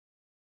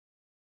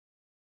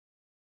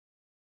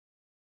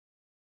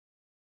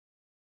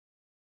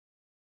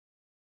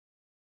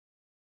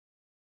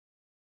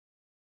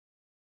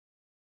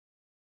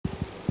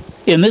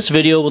In this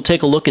video, we'll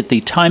take a look at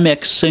the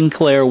Timex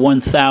Sinclair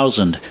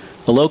 1000,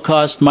 a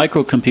low-cost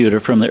microcomputer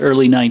from the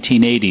early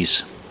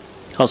 1980s.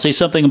 I'll say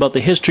something about the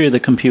history of the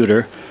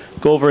computer,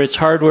 go over its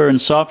hardware and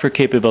software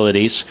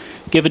capabilities,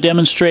 give a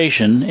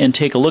demonstration, and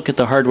take a look at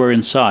the hardware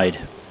inside.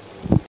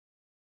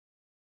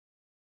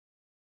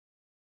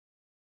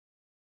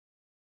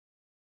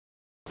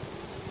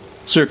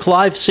 Sir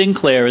Clive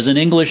Sinclair is an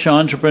English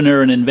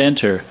entrepreneur and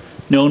inventor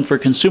known for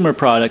consumer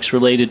products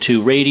related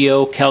to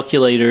radio,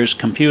 calculators,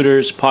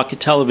 computers, pocket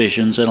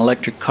televisions, and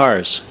electric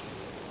cars.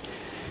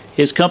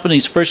 His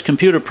company's first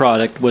computer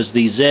product was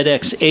the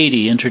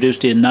ZX80,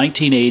 introduced in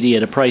 1980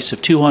 at a price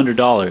of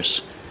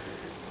 $200.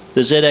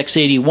 The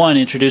ZX81,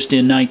 introduced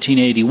in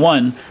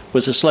 1981,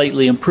 was a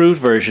slightly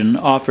improved version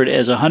offered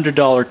as a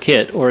 $100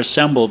 kit or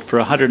assembled for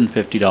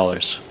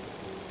 $150.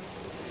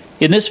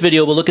 In this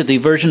video, we'll look at the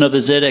version of the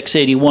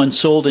ZX81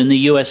 sold in the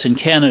US and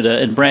Canada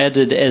and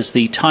branded as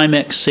the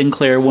Timex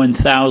Sinclair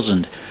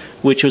 1000,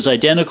 which was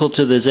identical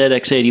to the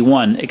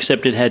ZX81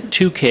 except it had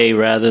 2K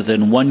rather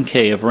than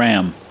 1K of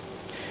RAM.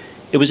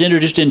 It was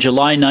introduced in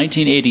July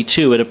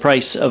 1982 at a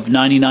price of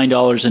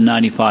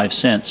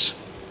 $99.95.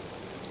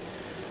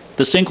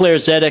 The Sinclair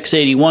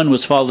ZX81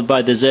 was followed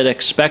by the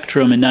ZX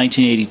Spectrum in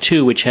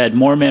 1982, which had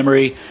more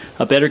memory,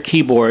 a better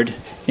keyboard,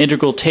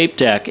 integral tape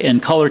deck,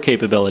 and color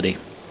capability.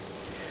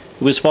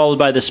 It was followed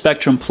by the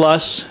Spectrum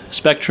Plus,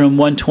 Spectrum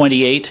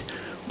 128,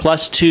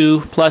 Plus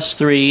 2, Plus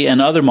 3,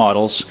 and other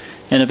models,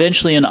 and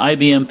eventually an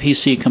IBM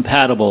PC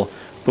compatible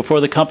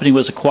before the company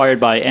was acquired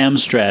by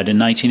Amstrad in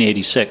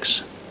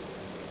 1986.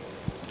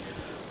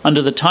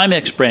 Under the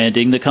Timex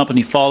branding, the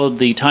company followed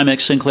the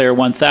Timex Sinclair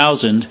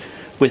 1000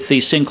 with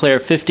the Sinclair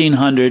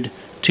 1500,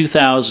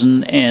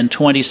 2000, and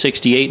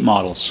 2068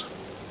 models.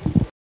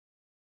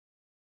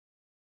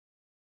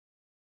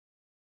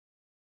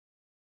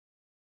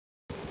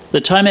 The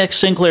Timex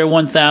Sinclair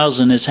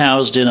 1000 is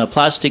housed in a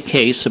plastic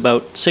case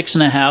about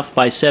 6.5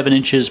 by 7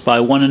 inches by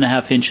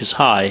 1.5 inches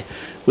high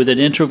with an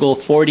integral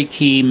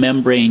 40-key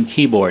membrane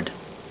keyboard.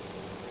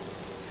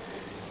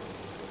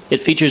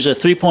 It features a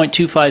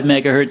 3.25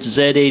 MHz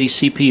Z80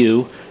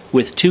 CPU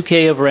with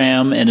 2K of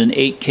RAM and an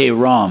 8K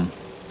ROM.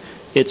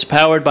 It's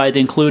powered by the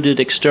included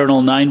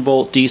external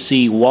 9-volt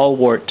DC wall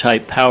wart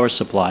type power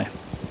supply.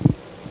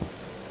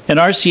 An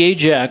RCA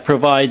jack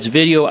provides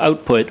video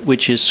output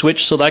which is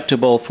switch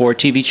selectable for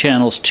TV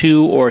channels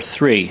 2 or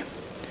 3.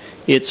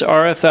 It's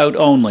RF out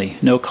only,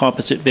 no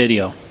composite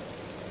video.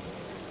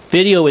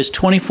 Video is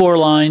 24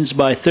 lines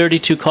by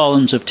 32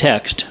 columns of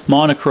text,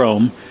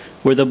 monochrome,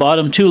 where the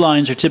bottom 2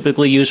 lines are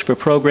typically used for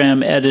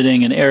program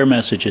editing and error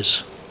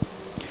messages.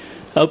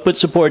 Output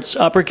supports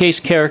uppercase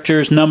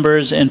characters,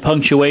 numbers, and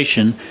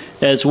punctuation,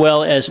 as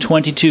well as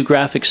 22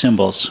 graphic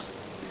symbols.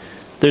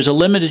 There's a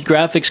limited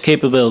graphics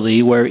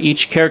capability where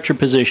each character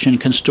position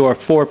can store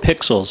 4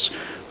 pixels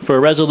for a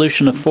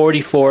resolution of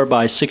 44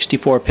 by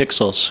 64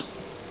 pixels.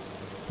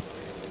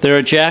 There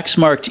are jacks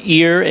marked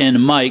ear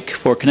and mic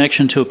for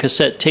connection to a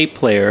cassette tape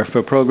player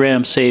for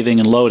program saving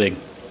and loading.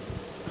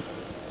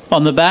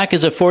 On the back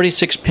is a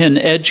 46-pin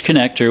edge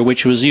connector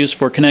which was used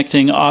for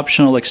connecting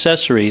optional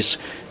accessories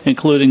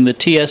including the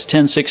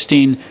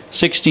TS1016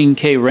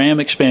 16K RAM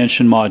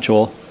expansion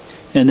module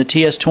and the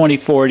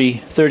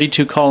TS2040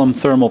 32-column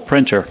thermal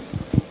printer.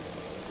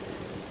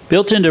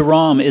 Built into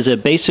ROM is a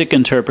basic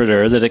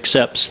interpreter that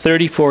accepts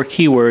 34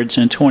 keywords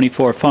and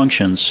 24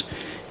 functions.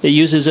 It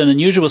uses an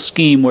unusual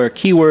scheme where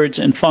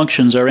keywords and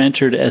functions are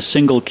entered as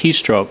single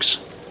keystrokes.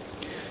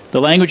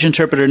 The language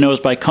interpreter knows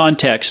by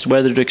context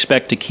whether to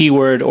expect a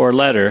keyword or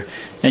letter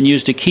and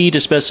used a key to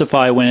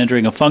specify when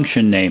entering a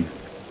function name.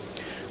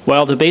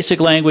 While the basic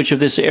language of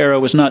this era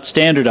was not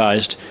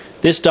standardized,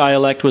 this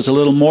dialect was a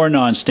little more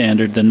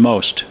non-standard than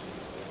most.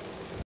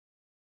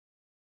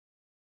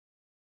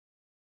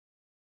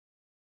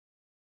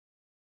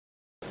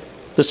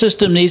 The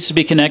system needs to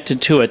be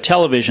connected to a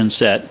television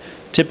set,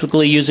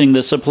 typically using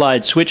the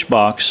supplied switch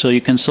box, so you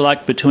can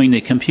select between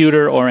the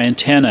computer or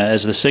antenna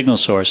as the signal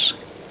source.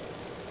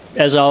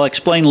 As I'll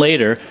explain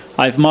later,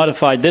 I've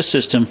modified this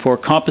system for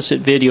composite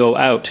video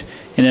out,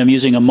 and I'm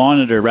using a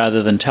monitor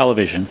rather than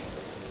television.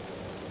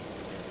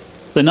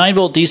 The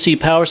 9-volt DC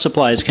power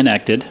supply is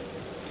connected,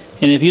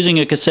 and if using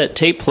a cassette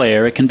tape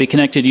player, it can be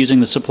connected using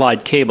the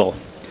supplied cable.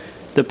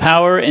 The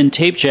power and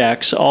tape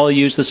jacks all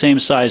use the same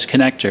size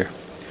connector.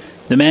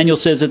 The manual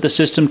says that the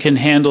system can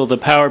handle the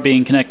power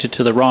being connected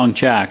to the wrong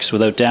jacks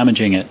without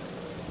damaging it.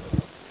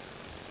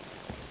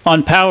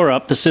 On power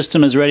up, the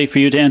system is ready for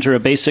you to enter a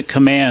basic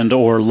command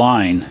or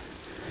line.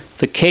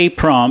 The K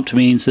prompt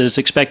means that it's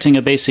expecting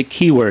a basic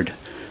keyword.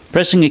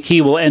 Pressing a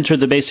key will enter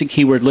the basic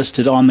keyword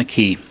listed on the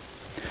key.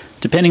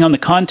 Depending on the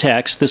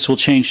context, this will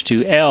change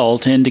to L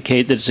to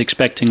indicate that it's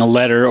expecting a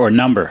letter or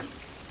number.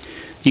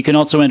 You can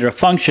also enter a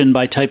function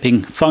by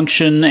typing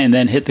function and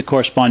then hit the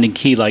corresponding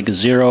key like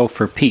 0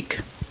 for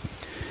peak.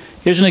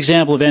 Here's an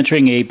example of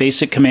entering a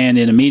basic command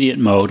in immediate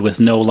mode with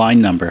no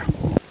line number.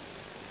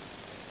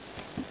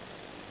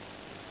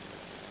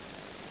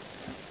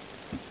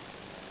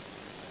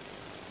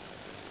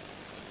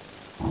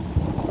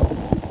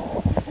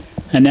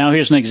 And now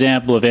here's an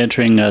example of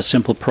entering a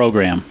simple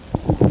program.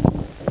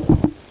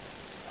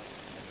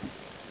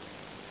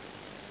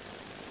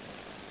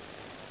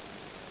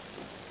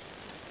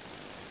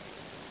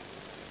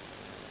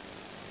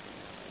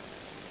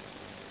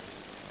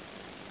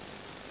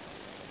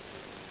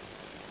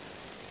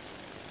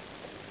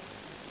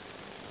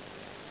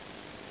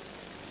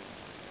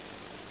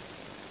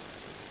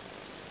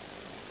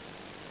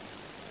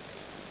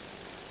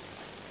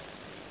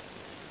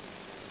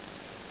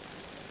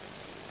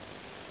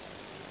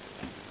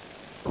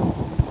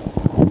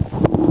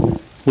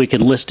 We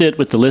can list it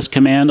with the list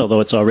command, although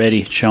it's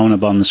already shown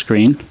up on the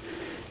screen.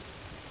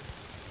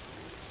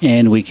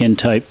 And we can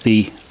type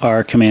the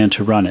R command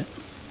to run it.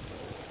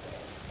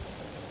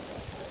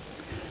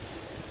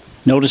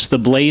 Notice the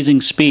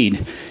blazing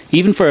speed.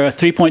 Even for a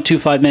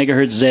 3.25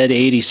 MHz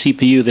Z80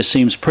 CPU, this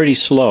seems pretty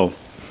slow.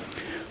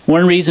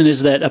 One reason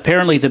is that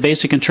apparently the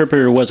basic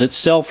interpreter was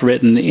itself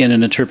written in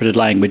an interpreted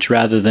language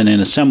rather than in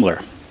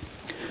assembler.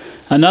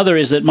 Another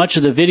is that much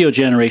of the video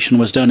generation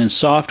was done in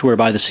software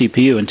by the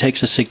CPU and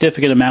takes a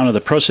significant amount of the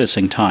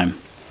processing time.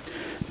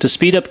 To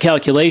speed up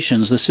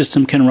calculations, the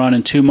system can run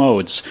in two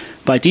modes.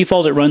 By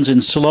default, it runs in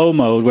slow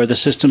mode, where the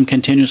system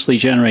continuously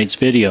generates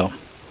video.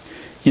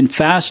 In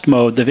fast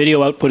mode, the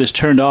video output is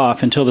turned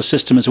off until the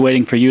system is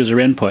waiting for user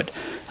input,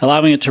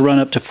 allowing it to run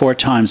up to 4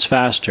 times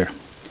faster.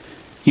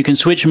 You can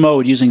switch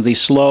mode using the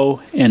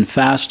slow and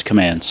fast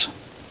commands.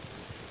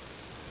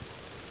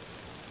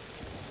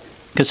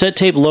 Cassette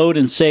tape load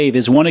and save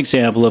is one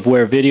example of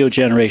where video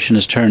generation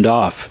is turned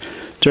off.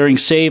 During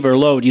save or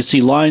load, you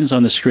see lines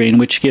on the screen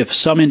which give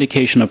some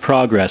indication of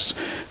progress,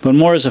 but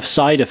more as a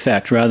side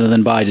effect rather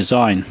than by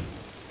design.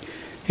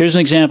 Here's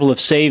an example of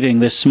saving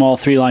this small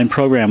 3-line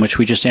program which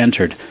we just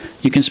entered.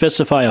 You can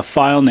specify a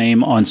file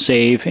name on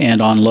save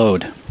and on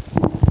load.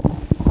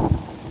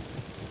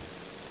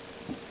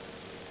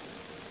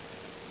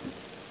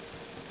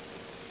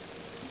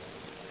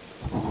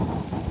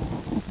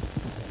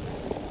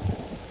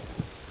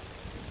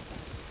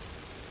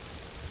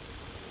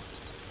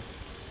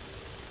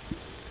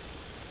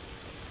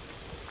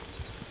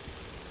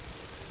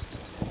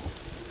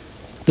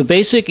 The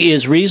BASIC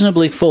is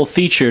reasonably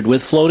full-featured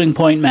with floating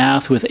point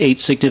math with 8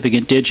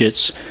 significant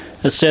digits,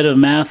 a set of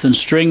math and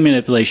string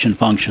manipulation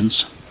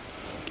functions.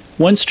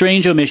 One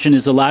strange omission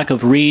is the lack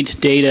of read,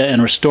 data,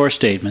 and restore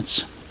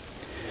statements.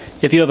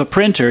 If you have a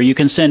printer, you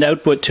can send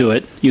output to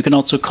it. You can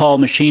also call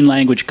machine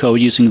language code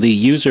using the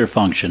user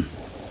function.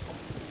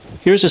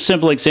 Here's a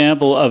simple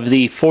example of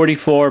the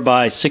 44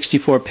 by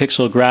 64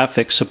 pixel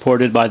graphics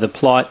supported by the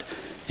plot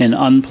and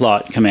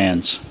unplot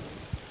commands.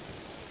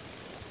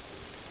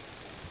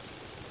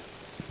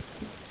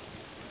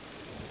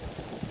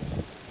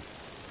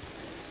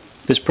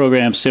 This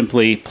program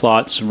simply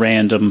plots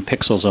random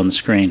pixels on the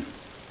screen.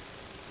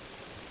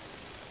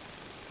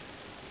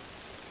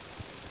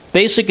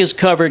 BASIC is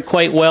covered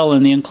quite well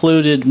in the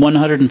included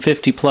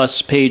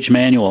 150-plus page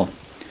manual.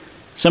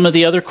 Some of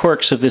the other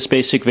quirks of this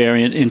BASIC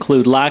variant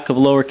include lack of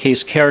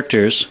lowercase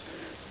characters,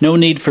 no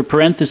need for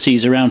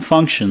parentheses around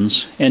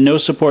functions, and no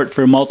support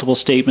for multiple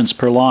statements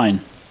per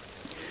line.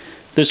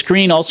 The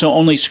screen also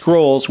only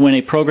scrolls when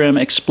a program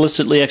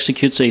explicitly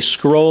executes a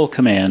scroll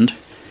command,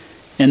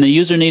 and the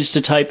user needs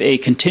to type a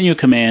continue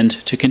command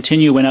to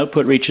continue when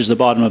output reaches the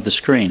bottom of the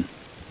screen.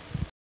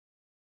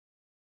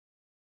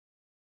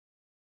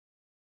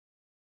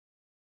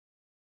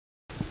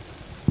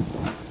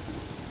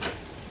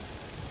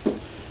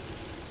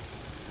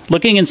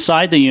 Looking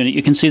inside the unit,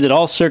 you can see that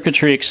all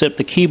circuitry except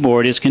the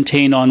keyboard is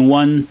contained on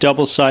one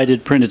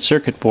double-sided printed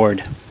circuit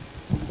board.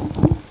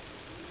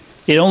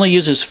 It only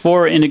uses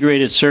 4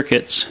 integrated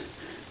circuits: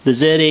 the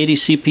Z80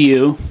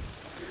 CPU,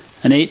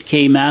 an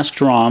 8K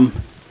masked ROM,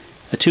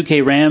 a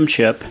 2K RAM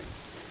chip,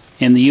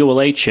 and the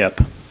ULA chip.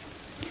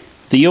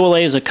 The ULA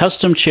is a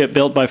custom chip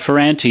built by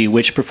Ferranti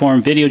which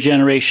performs video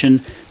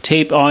generation,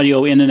 tape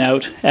audio in and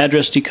out,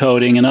 address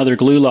decoding, and other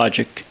glue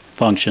logic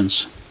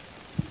functions.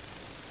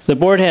 The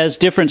board has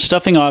different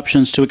stuffing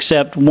options to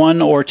accept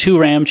 1 or 2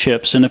 RAM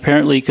chips, and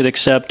apparently could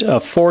accept a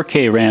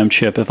 4K RAM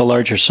chip if a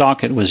larger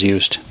socket was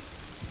used.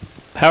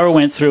 Power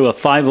went through a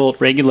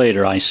 5-volt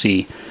regulator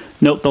IC.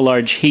 Note the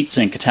large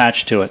heatsink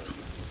attached to it.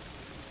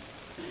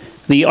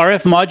 The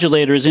RF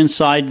modulator is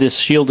inside this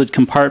shielded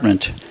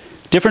compartment.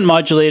 Different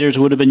modulators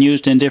would have been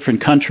used in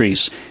different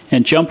countries,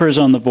 and jumpers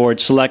on the board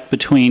select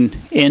between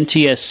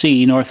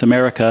NTSC North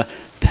America,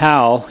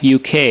 PAL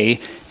UK,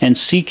 and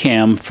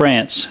CCAM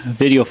France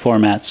video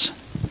formats.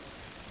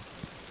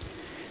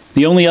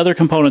 The only other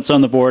components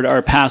on the board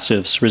are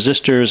passives,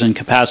 resistors, and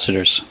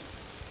capacitors.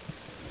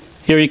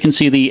 Here you can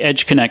see the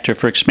edge connector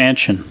for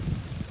expansion.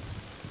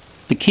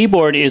 The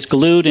keyboard is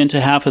glued into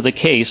half of the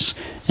case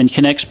and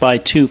connects by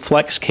 2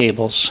 flex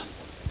cables.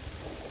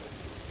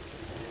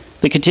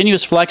 The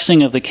continuous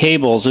flexing of the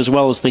cables, as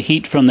well as the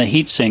heat from the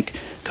heatsink,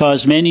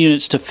 caused many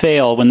units to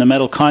fail when the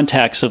metal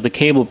contacts of the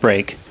cable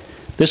break.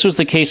 This was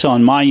the case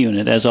on my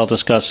unit, as I'll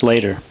discuss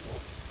later.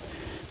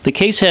 The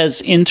case has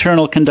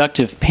internal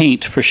conductive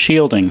paint for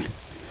shielding.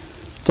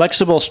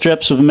 Flexible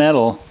strips of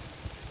metal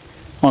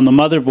on the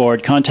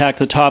motherboard contact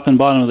the top and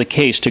bottom of the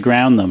case to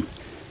ground them.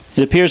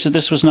 It appears that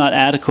this was not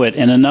adequate,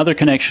 and another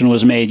connection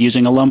was made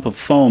using a lump of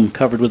foam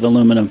covered with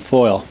aluminum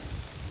foil.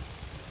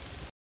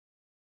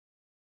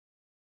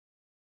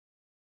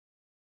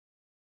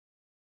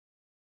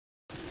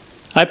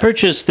 I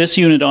purchased this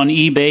unit on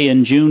eBay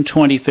in June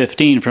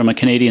 2015 from a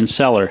Canadian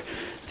seller.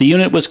 The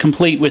unit was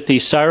complete with the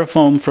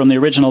styrofoam from the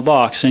original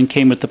box and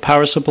came with the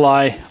power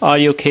supply,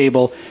 audio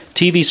cable,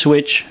 TV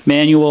switch,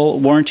 manual,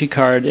 warranty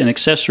card, and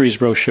accessories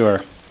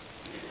brochure.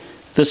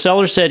 The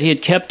seller said he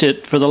had kept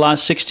it for the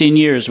last 16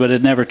 years but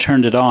had never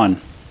turned it on.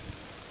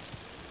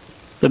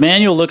 The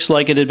manual looks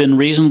like it had been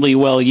reasonably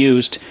well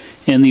used,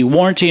 and the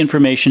warranty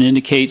information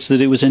indicates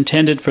that it was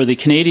intended for the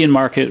Canadian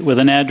market with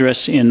an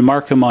address in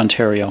Markham,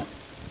 Ontario.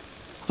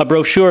 A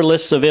brochure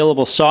lists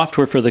available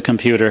software for the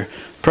computer,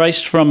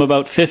 priced from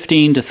about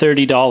 $15 to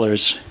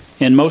 $30,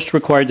 and most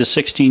required the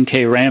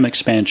 16K RAM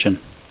expansion.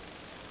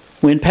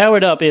 When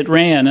powered up, it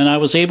ran, and I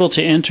was able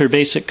to enter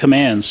basic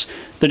commands.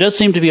 There does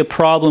seem to be a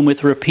problem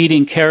with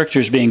repeating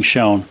characters being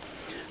shown.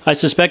 I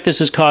suspect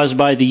this is caused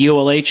by the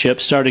ULA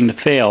chip starting to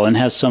fail and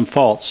has some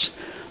faults.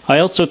 I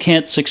also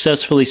can't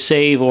successfully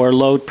save or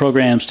load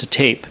programs to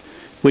tape,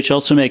 which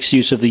also makes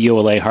use of the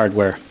ULA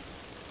hardware.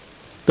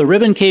 The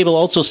ribbon cable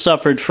also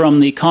suffered from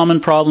the common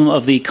problem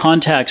of the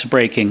contacts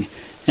breaking,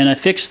 and I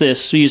fixed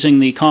this using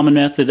the common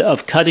method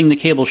of cutting the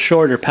cable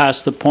shorter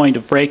past the point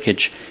of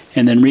breakage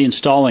and then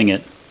reinstalling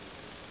it.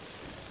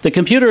 The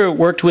computer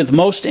worked with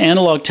most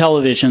analog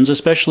televisions,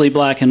 especially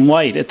black and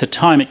white, at the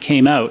time it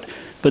came out,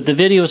 but the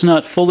video is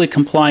not fully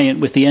compliant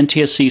with the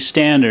NTSC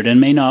standard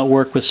and may not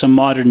work with some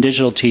modern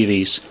digital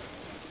TVs.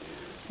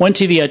 One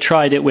TV I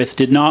tried it with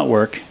did not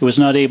work. It was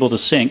not able to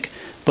sync,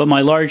 but my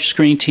large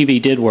screen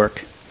TV did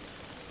work.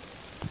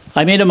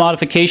 I made a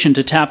modification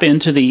to tap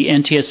into the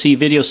NTSC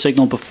video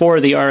signal before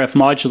the RF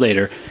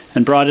modulator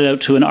and brought it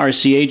out to an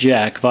RCA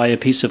jack via a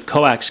piece of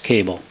coax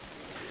cable.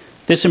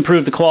 This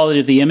improved the quality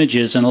of the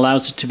images and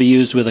allows it to be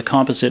used with a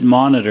composite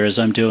monitor, as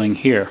I'm doing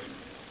here.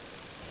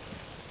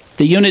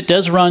 The unit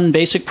does run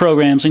basic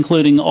programs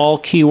including all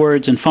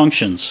keywords and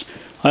functions.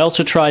 I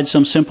also tried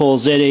some simple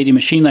Z80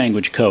 machine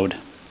language code.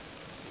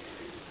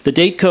 The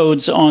date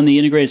codes on the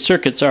integrated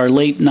circuits are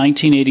late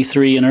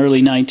 1983 and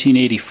early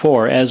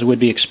 1984, as would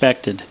be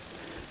expected.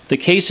 The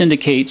case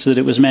indicates that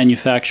it was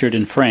manufactured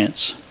in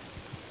France.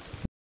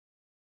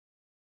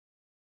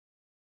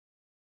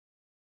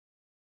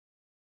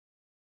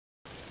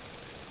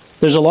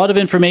 There's a lot of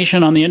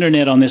information on the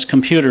internet on this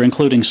computer,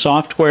 including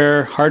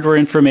software, hardware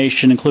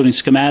information, including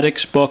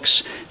schematics,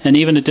 books, and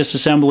even a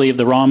disassembly of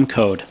the ROM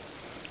code.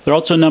 There are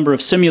also a number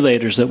of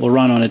simulators that will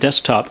run on a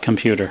desktop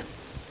computer.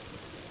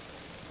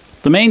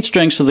 The main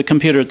strengths of the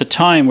computer at the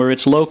time were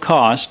its low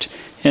cost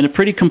and a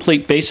pretty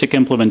complete basic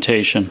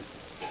implementation.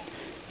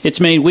 Its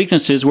main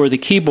weaknesses were the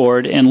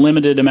keyboard and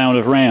limited amount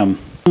of RAM.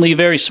 Only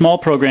very small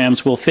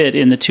programs will fit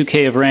in the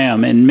 2K of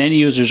RAM, and many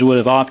users would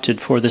have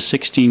opted for the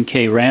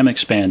 16K RAM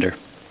expander.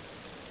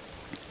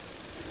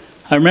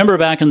 I remember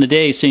back in the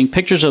day seeing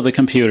pictures of the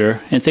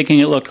computer and thinking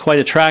it looked quite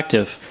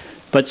attractive,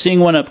 but seeing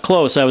one up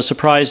close I was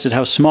surprised at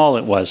how small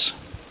it was.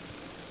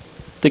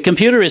 The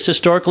computer is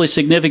historically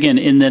significant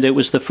in that it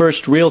was the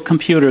first real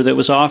computer that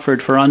was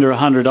offered for under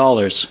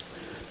 $100.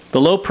 The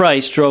low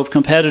price drove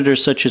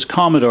competitors such as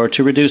Commodore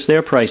to reduce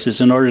their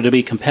prices in order to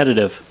be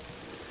competitive.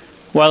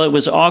 While it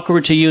was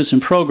awkward to use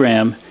and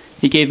program,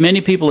 it gave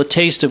many people a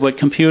taste of what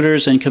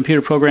computers and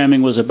computer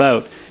programming was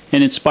about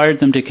and inspired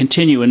them to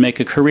continue and make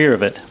a career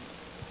of it.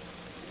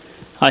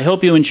 I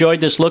hope you enjoyed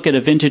this look at a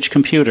vintage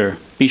computer.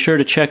 Be sure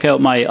to check out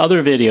my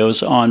other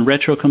videos on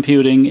retro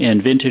computing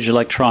and vintage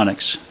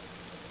electronics.